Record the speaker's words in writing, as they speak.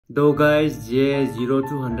दो गाइस ये 0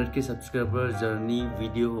 to 100 के सब्सक्राइबर जर्नी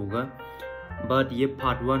वीडियो होगा, बट ये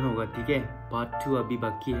पार्ट 1 होगा, ठीक है। पार्ट 2 अभी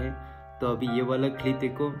बाकी है। तो अभी ये वाला क्लिप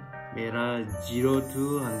देखो, मेरा 0 to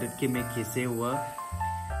 100 के में कैसे हुआ,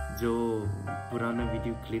 जो पुराना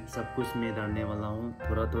वीडियो क्लिप सब कुछ मैं डालने वाला हूँ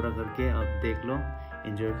थोड़ा थोड़ा करके। अब देख लो,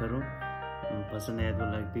 एंजॉय करो, पसंद आया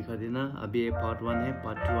तो लाइक भी कर देना। अभी ये पार्ट 1 है,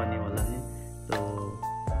 पार्ट 2 आने वाला है। तो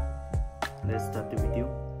लेट्स स्टार्ट द वीडियो।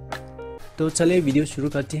 तो चलिए वीडियो शुरू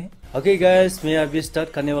करते हैं। ओके गाइस, मैं अभी स्टार्ट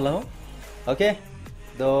करने वाला हूँ। ओके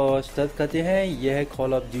तो स्टार्ट करते हैं। यह है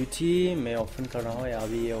कॉल ऑफ ड्यूटी, मैं ओपन कर रहा हूँ,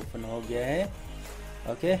 अभी ये ओपन हो गया है।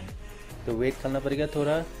 ओके तो वेट करना पड़ेगा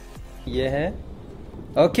थोड़ा। ये है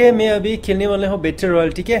ओके, मैं अभी खेलने वाला हूँ बैटल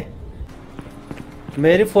रॉयल, ठीक है।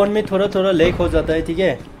 मेरे फोन में थोड़ा थोड़ा लैग हो जाता है, ठीक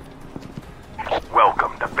है।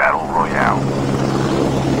 Welcome to Battle Royale.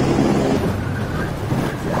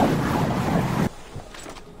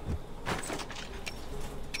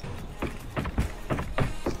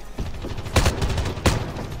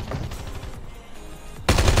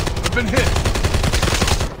 I've been hit.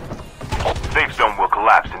 Safe zone will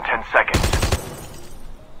collapse in 10 seconds.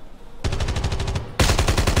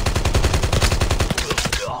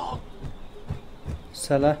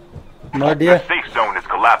 साला मार दिया। The safe zone is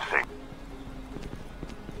collapsing.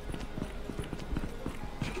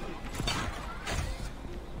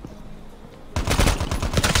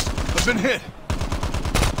 I've been hit.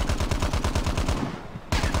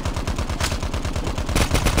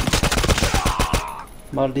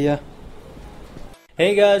 मार दिया।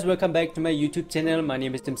 Hey guys, welcome back to my YouTube channel. My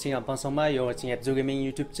name is Dimseng, you're watching Appzo Gaming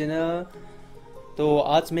YouTube channel. तो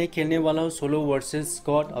आज मैं खेलने वाला हूँ सोलो वर्सेस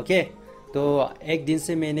स्क्वाड। ओके तो एक दिन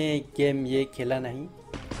से मैंने गेम ये खेला नहीं।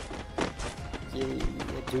 ये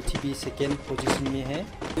जो भी सेकेंड पोजीशन में है।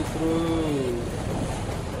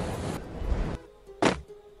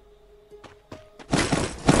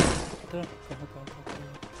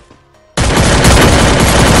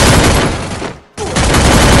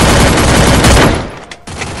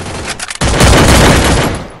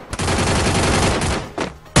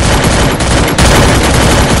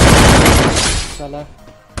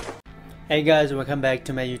 Hey guys, welcome back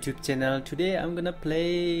to my YouTube channel. Today I'm gonna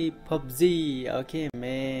play PUBG. Okay,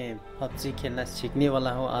 मैं PUBG खेलना सीखने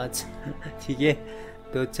वाला हूँ आज। ठीक है,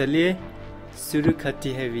 तो चलिए शुरू करते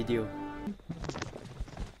हैं वीडियो।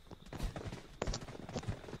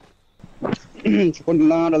 कौन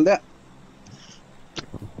डाल दे?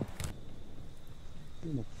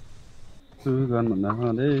 gan mana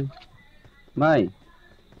ha deh mai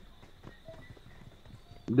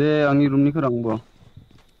de angi room ni kerang bo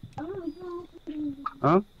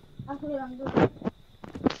ha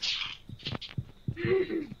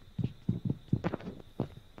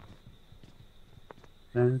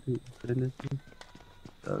nanti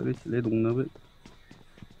tak le dong na be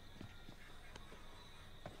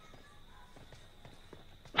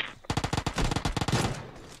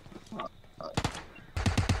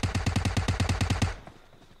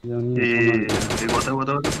yang ni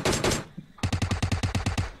water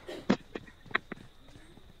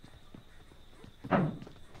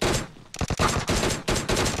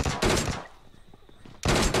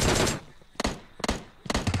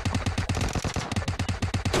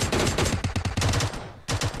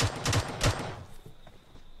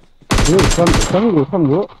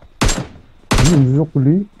Sanggup. Ini juga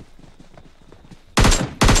beli.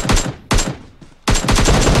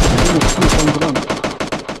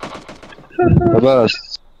 Abas.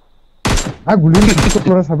 Guli itu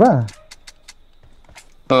keluar siapa?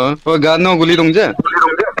 Gano guli dong je.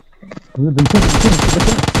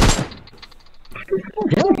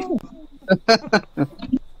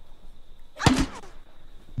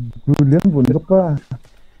 Gulian bunduk pa.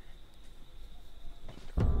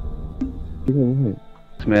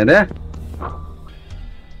 Sebenarnya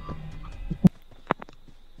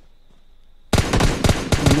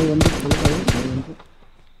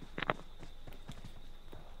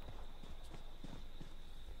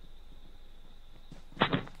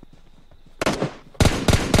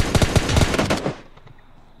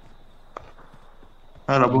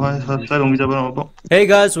Hey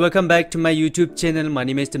guys, welcome back to my YouTube channel. My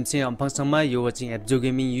name is Dimseng, you're watching Appzo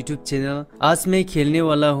Gaming YouTube channel. आज मैं खेलने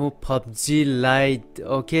वाला हूँ PUBG Lite.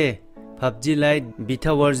 Okay PUBG Lite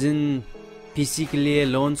beta version PC के लिए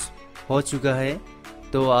launch हो चुका है।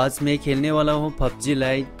 तो आज मैं खेलने वाला हूँ PUBG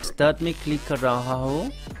Lite। स्टार्ट में क्लिक कर रहा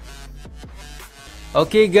हूँ।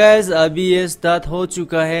 ओके गाइज, अभी ये स्टार्ट हो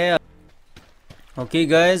चुका है। ओके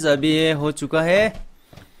गाइज, अभी ये हो चुका है।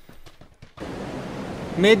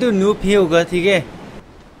 मैं तो नूप ही होगा, ठीक है।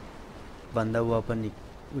 बंदा वो अपन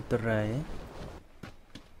उतर रहा है।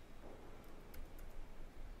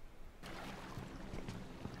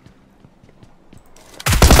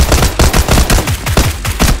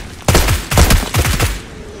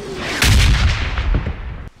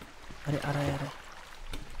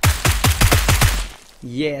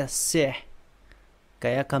 Yes.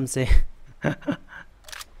 Kayak kam se.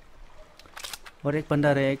 और एक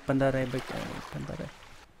बंदा रहे एक बंदा रहे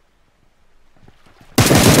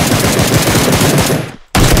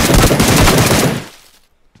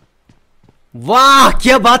वाह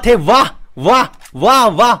क्या बात है वाह वाह वाह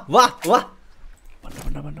वाह वाह वाह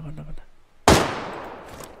बंदा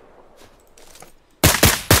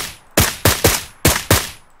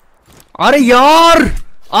अरे यार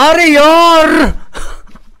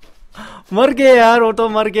मर गया यार वो तो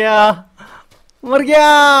मर गया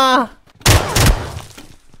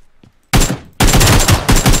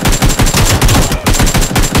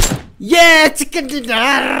ये चिकन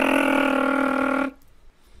डिनर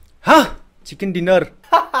हाँ chicken dinner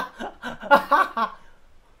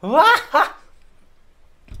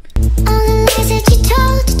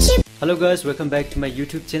Hello guys, welcome back to my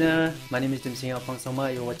YouTube channel. My name is Dimseng.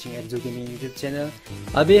 You're watching AppzoGaming YouTube channel.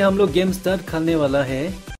 अभी हम लोग गेम स्टार्ट करने वाला है.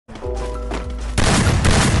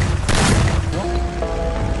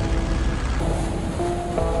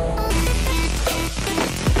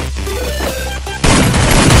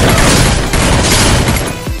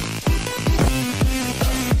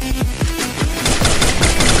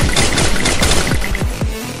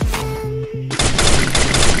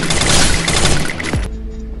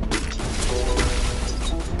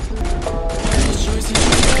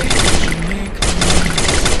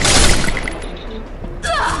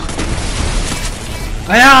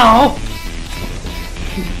 Ow!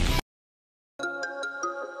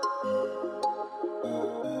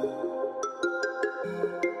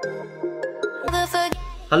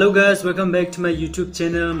 Hello guys, welcome back to my YouTube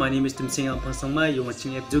channel. My name is Dimseng. You're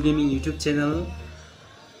watching AppzoGaming YouTube channel.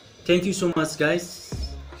 Thank you so much guys.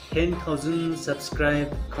 10,000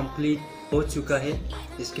 subscribe complete हो चुका है,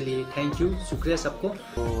 इसके लिए थैंक यू, शुक्रिया सबको।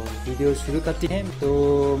 तो वीडियो शुरू करते हैं। तो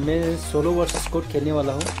मैं सोलो वर्सेस स्क्वाड खेलने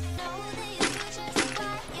वाला हूँ।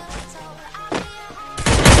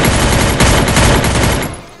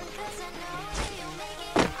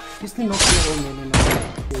 किसने नॉक किया? वो मैंने नॉक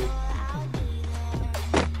किया।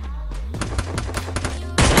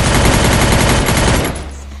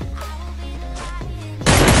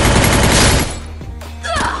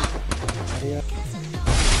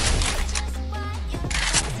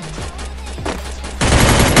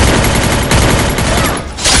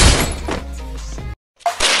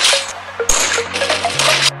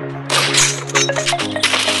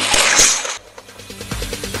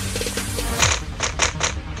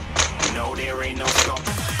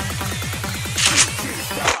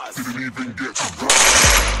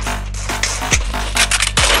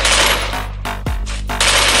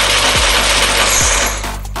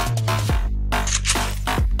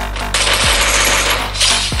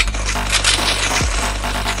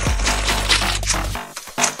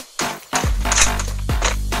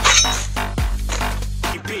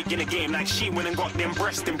 In a game like she went and got them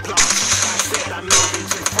breast implants. I said I'm moving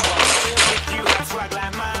too far. If you have swag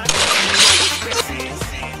like mine, you know what's busy.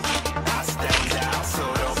 I stand out, so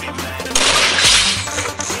don't be mad at me.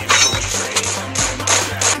 Infiltrate, I'm in my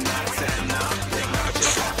trap, not stand up. They might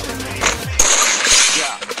just have to leave.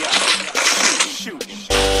 Yeah, shoot.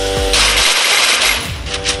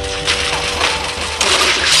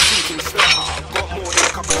 Shooting star, got more than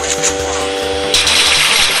a couple of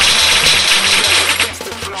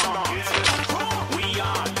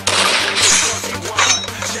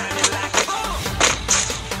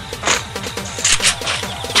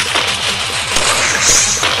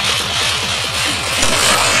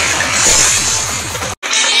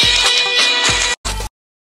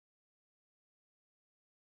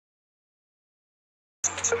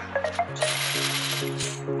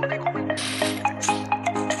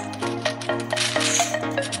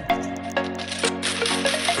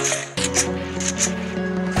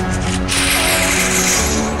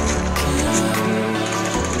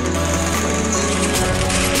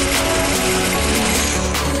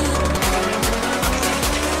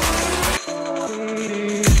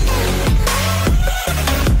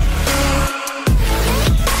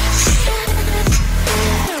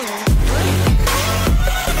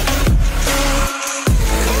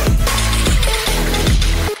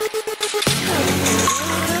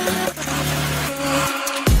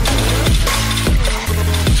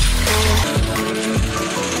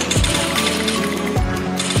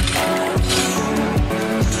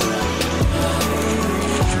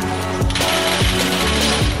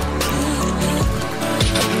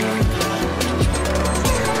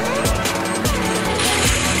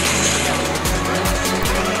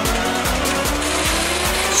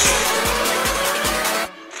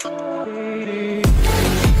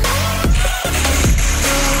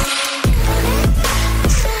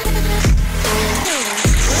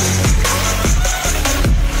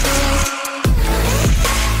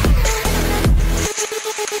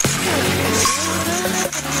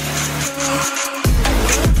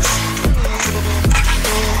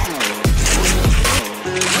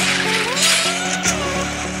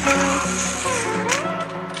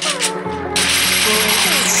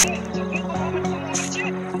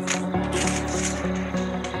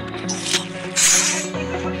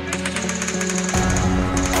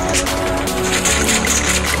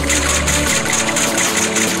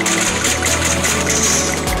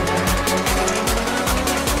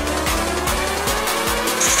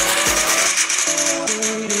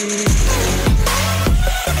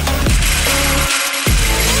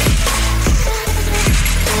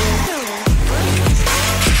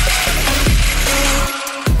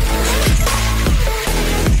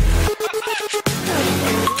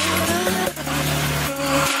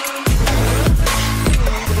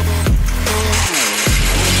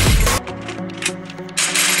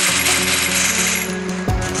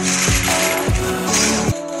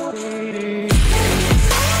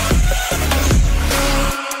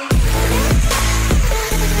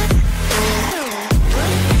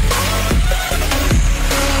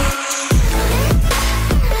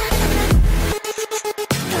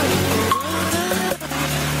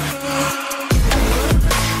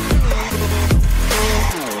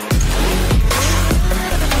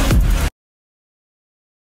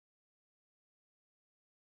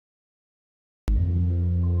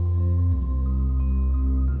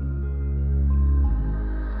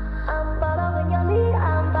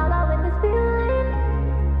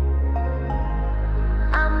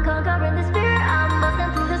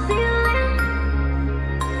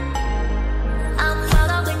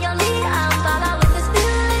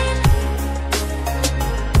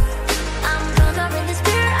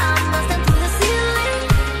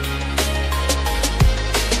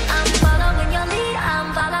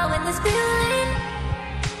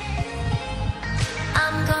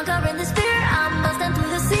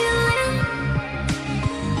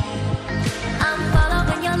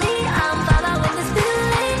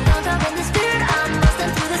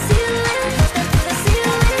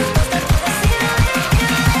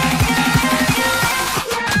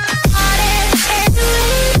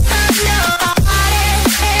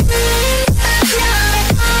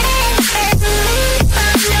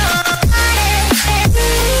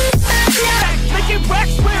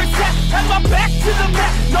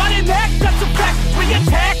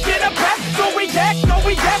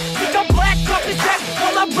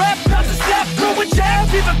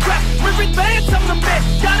advance, I'm the man.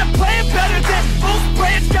 Got a plan better than most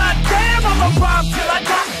brands. Goddamn, I'ma rhyme till I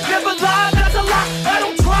die. Never lie, that's a lie. I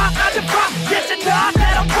don't try, I defy. Get you not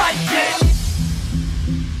that I'm right, yeah.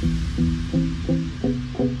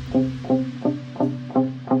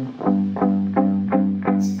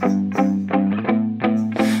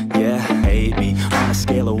 On a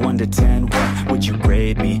scale of 1 to 10, what would you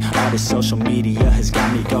grade me? All this social media has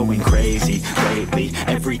got me going crazy lately.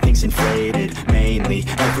 Everything's inflated, mainly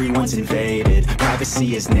everyone's invaded.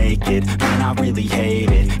 Privacy is naked, man, I really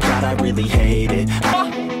hate it. God, I really hate it.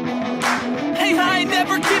 Hey, I ain't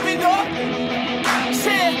never giving up.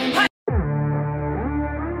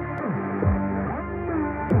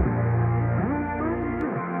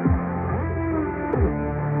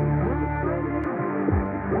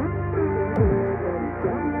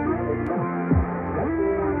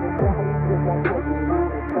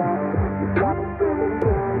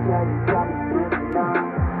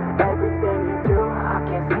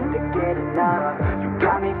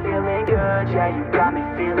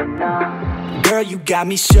 Yeah, girl, you got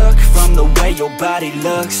me shook from the way your body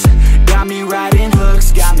looks. Got me riding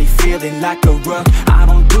hooks, got me feeling like a rook. I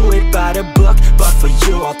don't do it by the book, but for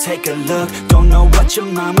you I'll take a look. Don't know what your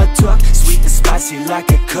mama took, sweet and spicy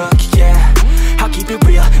like a cook, yeah. I'll keep it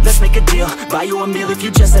real, let's make a deal. Buy you a meal if you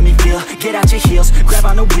just let me feel. Get out your heels, grab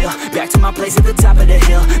on the wheel. Back to my place at the top of the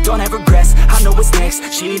hill. Don't have regrets, I know what's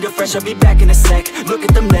next. She need a fresh, I'll be back in a sec. Look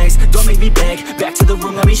at them legs, don't make me beg. Back to the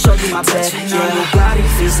room, let me show you my bed. Touching on your body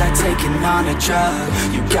feels like taking on a drug.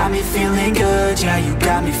 You got me feeling good, yeah, you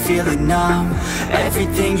got me feeling numb.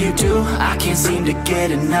 Everything you do, I can't seem to get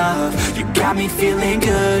enough. You got me feeling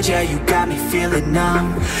good, yeah, you got me feeling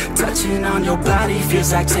numb. Touching on your body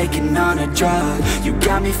feels like taking on a drug. You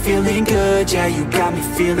got me feeling good, yeah, you got me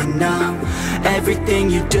feeling numb. Everything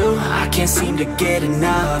you do, I can't seem to get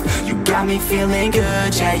enough. You got me feeling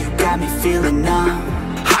good, yeah, you got me feeling numb.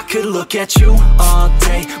 I could look at you all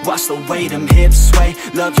day, watch the way them hips sway.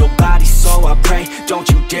 Love your body so I pray, don't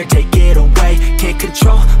you dare take it away. Can't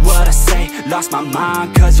control what I say, lost my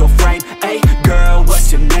mind cause your frame. Hey girl,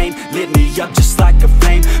 what's your name? Lit me up just like a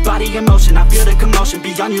flame. Body in motion, I feel the commotion.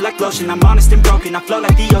 Beyond you like lotion, I'm honest and broken. I flow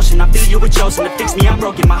like the ocean, I feel you were chosen. To fix me, I'm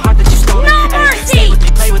broken, my heart that you stolen. No mercy! Stay with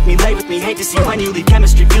me, play with me, lay with me. Hate to see when you leave,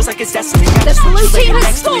 chemistry feels like it's destiny. The blue team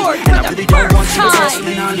has scored for the first time!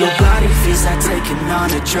 On your body feels like taking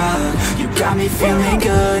on a drug. You got me feeling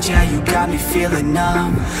good, yeah, you got me feeling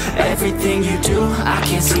numb. Everything you do, I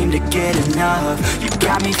can't seem to get enough. You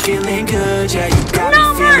got me feeling good, yeah, you got me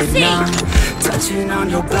feeling numb. Touching on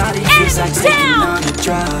your body feels like taking on a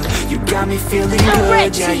drug. You got me feeling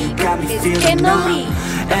good, yeah, you got me feeling numb.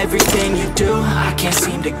 Everything you do, I can't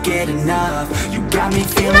seem to get enough. You got me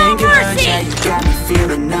feeling good, yeah, you got me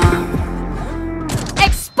feeling numb.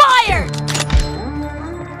 Expired!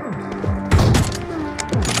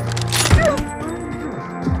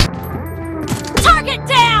 Target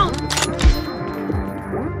down!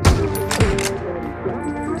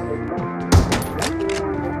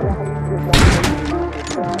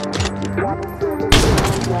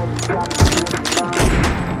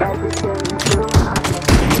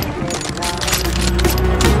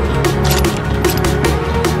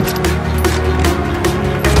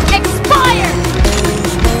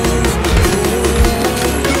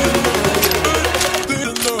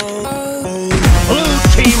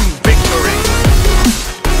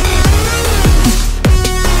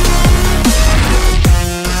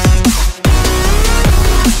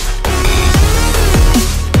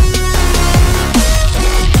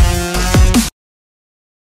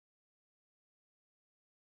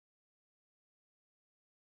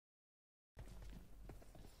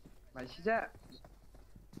 마시자.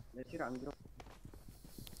 내실 안 들어.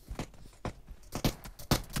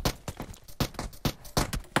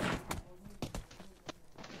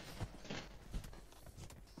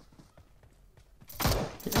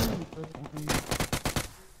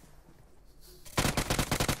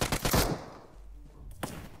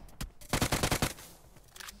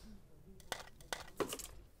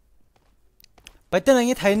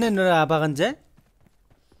 발전행이 다 있는 누나 아바간제?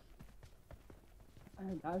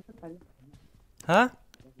 어?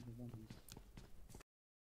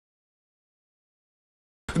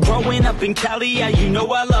 Growing up in Cali, yeah, you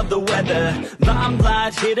know I love the weather.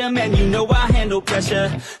 Limelight hit 'em and you know I handle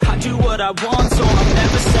pressure. I do what I want, so I'm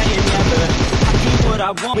never saying never. I do what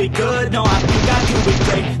I want, it good, no, I think I do it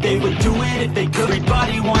great. They would do it if they could.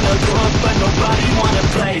 Everybody wanna look, but nobody wanna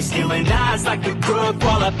play. Stealing eyes like a crook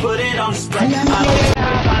while I put it on display. I don't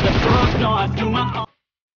play by the book, no, I do my own.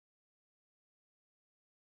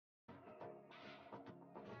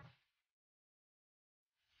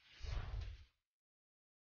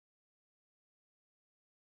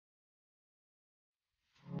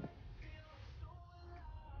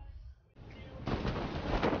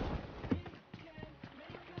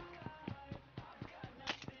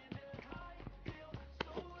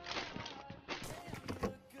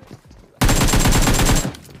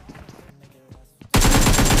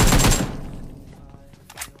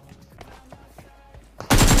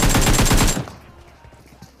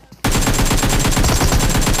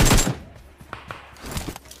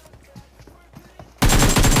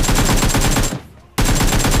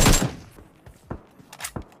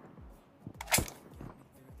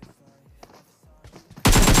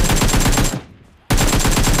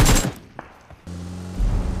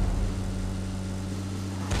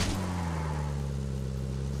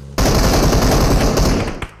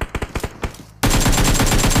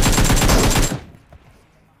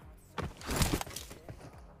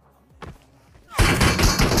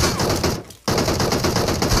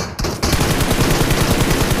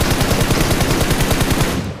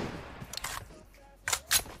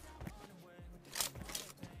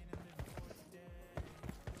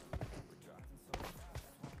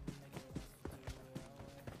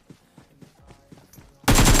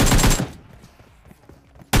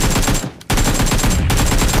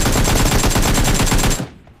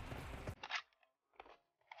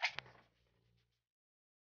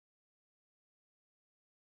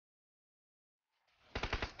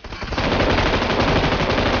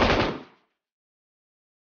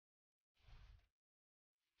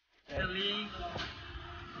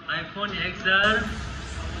 IPhone XR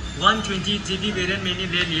 120GB variant मैंने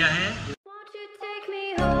ले लिया है।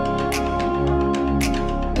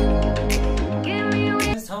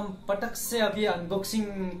 हम पटक से अभी unboxing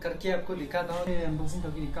करके आपको दिखाता हूँ। अनबॉक्सिंग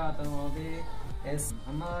करके दिखाता हूँ। अभी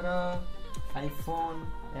हमारा आईफोन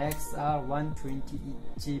XR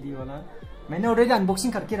 120GB वाला मैंने ऑलरेडी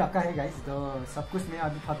अनबॉक्सिंग करके रखा है गाइस। तो सब कुछ मैं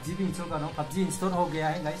अभी PUBG भी इंस्टॉल कर रहा हूँ। PUBG इंस्टॉल हो गया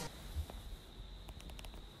है guys.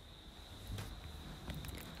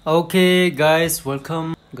 Okay guys,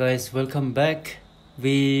 welcome back.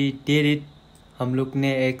 We did it. हम लोग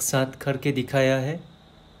ने एक साथ करके दिखाया है।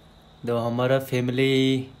 तो हमारा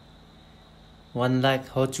फैमिली 1 लाख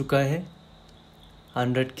हो चुका है।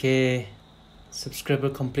 100K सब्सक्राइबर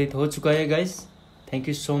कंप्लीट हो चुका है guys. Thank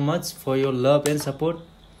you so much for your love and support.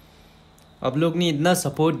 आप लोग ने इतना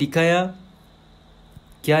सपोर्ट दिखाया,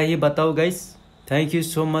 क्या ये बताओ guys. Thank you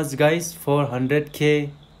so much guys for 100K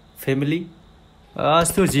family.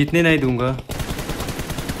 आज तो जीतने नहीं दूंगा।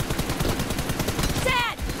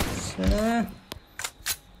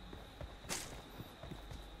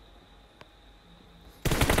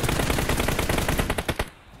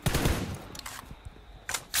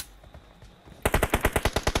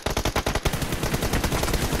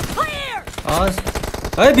 आज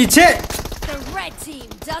अरे पीछे। The red team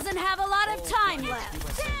doesn't have a lot of time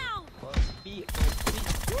left. Down.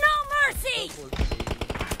 No mercy.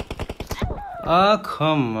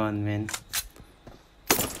 Come on, man.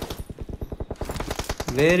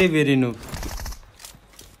 Very noob.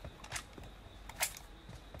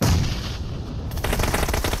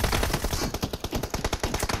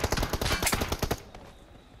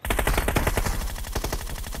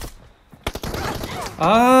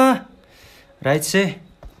 Right से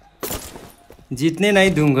जीतने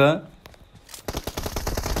नहीं दूंगा।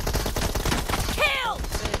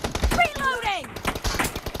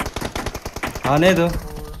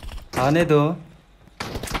 आने दो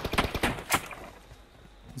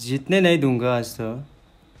जीतने नहीं दूंगा आज तो।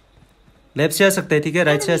 लेफ्ट से आ सकता है, ठीक है।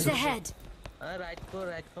 राइट से आ सकता है। राइट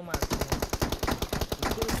को मारते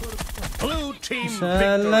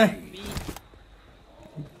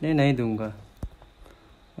हैं। नहीं दूंगा।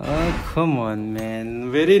 Come on man,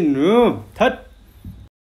 very noob. Thut.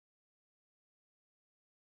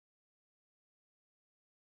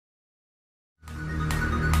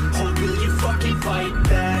 Oh, will you fucking fight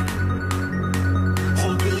back?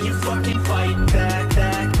 Oh, will you fucking fight back?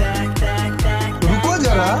 रुको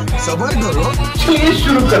जरा, सब्र करो। चलिए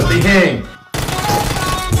शुरू करते हैं।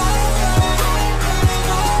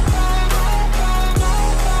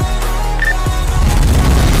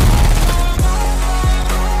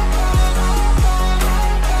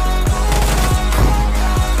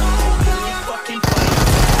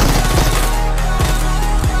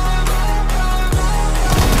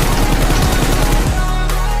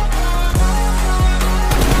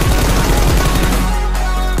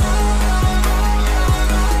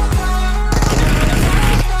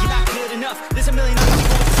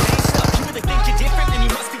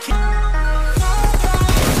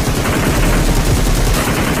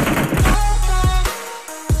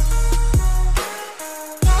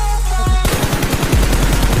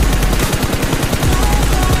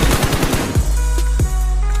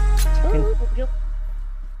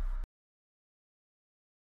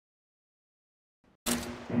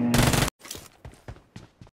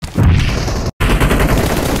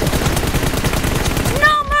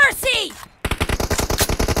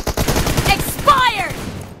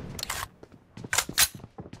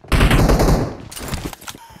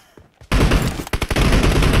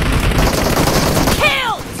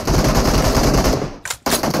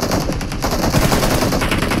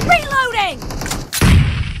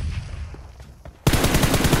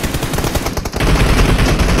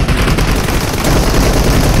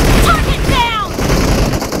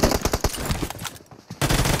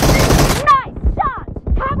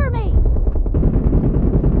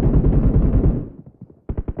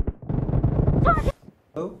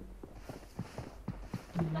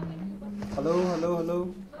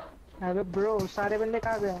 अरे ब्रो सारे बंदे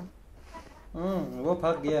कहाँ गए? वो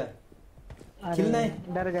भाग गया। किल नहीं,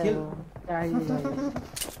 डर गए वो। क्या ही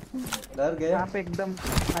डर गए। आप एकदम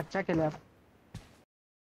अच्छा खेले आप।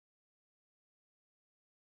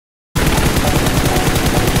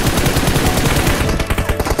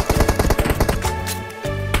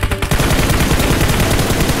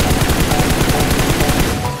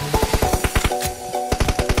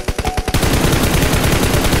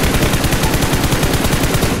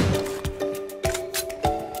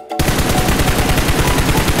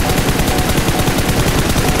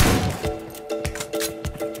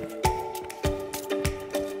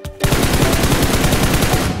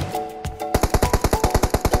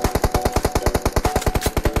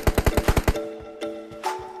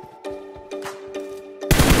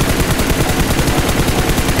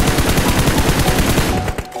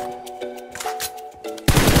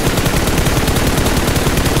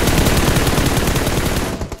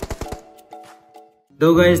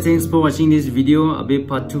 तो guys thanks for watching this video. अभी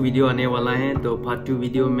पार्ट 2 वीडियो आने वाला है, तो पार्ट 2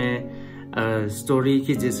 वीडियो में स्टोरी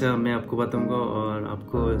की जैसा मैं आपको बताऊंगा और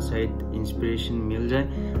आपको शायद इंस्पिरेशन मिल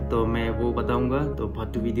जाए तो मैं वो बताऊंगा। तो पार्ट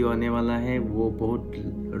 2 वीडियो आने वाला है, वो बहुत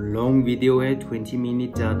लॉन्ग वीडियो है, 20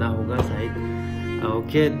 मिनट ज़्यादा होगा शायद।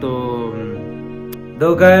 ओके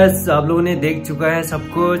तो गाइस आप लोगों ने देख चुका है सब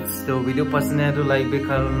कुछ, तो वीडियो पसंद है तो लाइक भी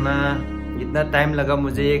करना। इतना टाइम लगा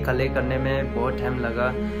मुझे ये कलेक्ट करने में, बहुत टाइम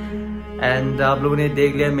लगा। एंड आप लोगों ने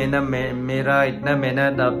देख लिया मेरा इतना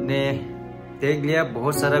मेहनत आपने देख लिया।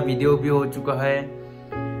 बहुत सारा वीडियो भी हो चुका है।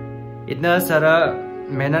 इतना सारा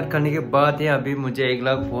मेहनत करने के बाद ही अभी मुझे 1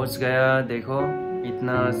 लाख पहुंच गया। देखो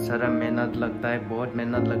इतना सारा मेहनत लगता है, बहुत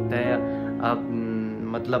मेहनत लगता है। आप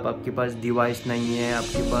मतलब आपके पास डिवाइस नहीं है,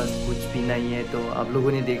 आपके पास कुछ भी नहीं है। तो आप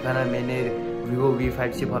लोगों ने देखा ना, मैंने Vivo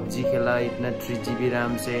V5 से PUBG खेला इतना 3GB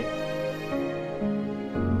रैम से।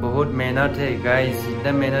 बहुत मेहनत है गाइस।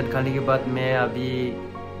 इतना मेहनत करने के बाद मैं अभी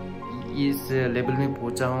इस लेवल में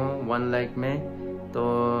पहुंचा हूँ 1 लाख में। तो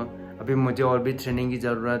अभी मुझे और भी ट्रेनिंग की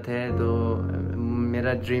ज़रूरत है। तो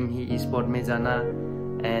मेरा ड्रीम ही ई स्पोर्ट में जाना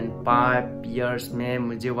एंड 5 इयर्स में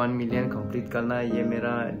मुझे 1 मिलियन कंप्लीट करना, ये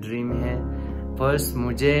मेरा ड्रीम है। फर्स्ट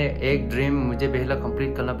मुझे एक ड्रीम मुझे पहला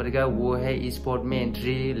कंप्लीट करना पड़ेगा, वो है ई स्पोर्ट में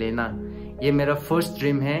एंट्री लेना। ये मेरा फर्स्ट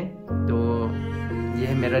ड्रीम है। तो ये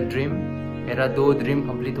है मेरा ड्रीम। मेरा 2 ड्रीम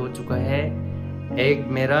कंप्लीट हो चुका है। एक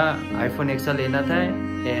मेरा आईफोन एक्सएल लेना था,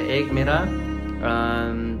 एक मेरा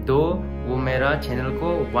 2 वो मेरा चैनल को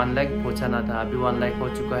 1 लाख पहुंचाना था। अभी 1 लाख हो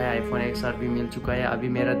चुका है, आईफोन एक्सएल भी मिल चुका है। अभी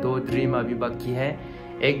मेरा 2 ड्रीम अभी बाकी है।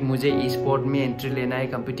 एक मुझे ई स्पोर्ट में एंट्री लेना है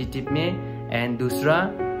कॉम्पिटिटिव में, एंड दूसरा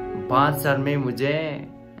 5 साल में मुझे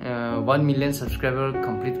 1 मिलियन सब्सक्राइबर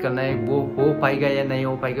कंप्लीट करना है। वो हो पाएगा या नहीं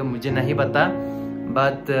हो पाएगा मुझे नहीं पता,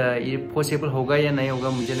 बट ये पॉसिबल होगा या नहीं होगा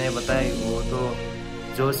मुझे नहीं पता है। वो तो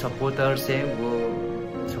जो सपोर्टर्स है वो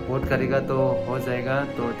सपोर्ट करेगा तो हो जाएगा।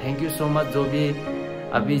 तो थैंक यू सो मच जो भी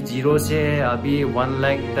अभी 0 से अभी 1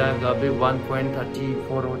 लाख तक, अभी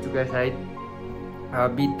 1.34 हो चुका है शायद।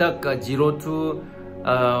 अभी तक 0 to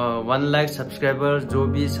 1 लाख सब्सक्राइबर जो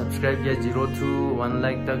भी सब्सक्राइब किया, 0 to 1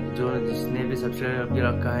 लाख तक जो जिसने भी सब्सक्राइब किया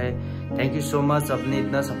रखा है, थैंक यू सो मच। आपने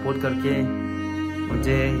इतना सपोर्ट करके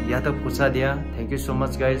मुझे यहाँ तक पहुँचा दिया। Thank you so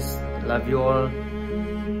much guys, love you all.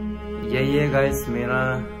 यही है गाइस मेरा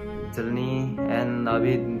जर्नी। एंड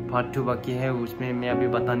अभी पार्ट 2 बाकी है, उसमें मैं अभी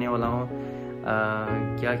बताने वाला हूँ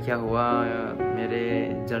क्या क्या हुआ मेरे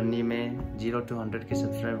जर्नी में 0 to 100 के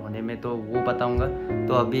सब्सक्राइब होने में, तो वो बताऊंगा।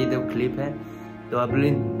 तो अभी जो क्लिप है तो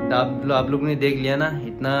आप लोगों ने देख लिया ना,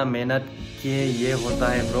 इतना मेहनत किए ये होता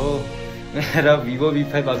है ब्रो। मेरा Vivo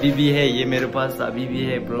V5 अभी भी है, ये मेरे पास अभी भी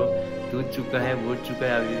है ब्रो। टूट चुका है, बोट चुका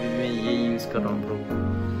है, अभी भी मैं ये यूज़ कर रहा हूँ ब्रो।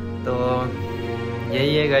 तो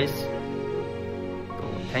यही है गाइस।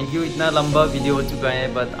 Thank you. इतना लंबा वीडियो हो चुका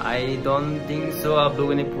है, but I don't think so आप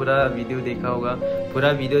लोगों ने पूरा वीडियो देखा होगा।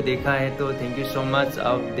 पूरा वीडियो देखा है तो थैंक यू सो मच।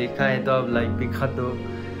 आप देखा है तो आप लाइक भी कर दो।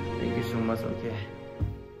 Thank you so much. Okay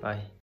bye.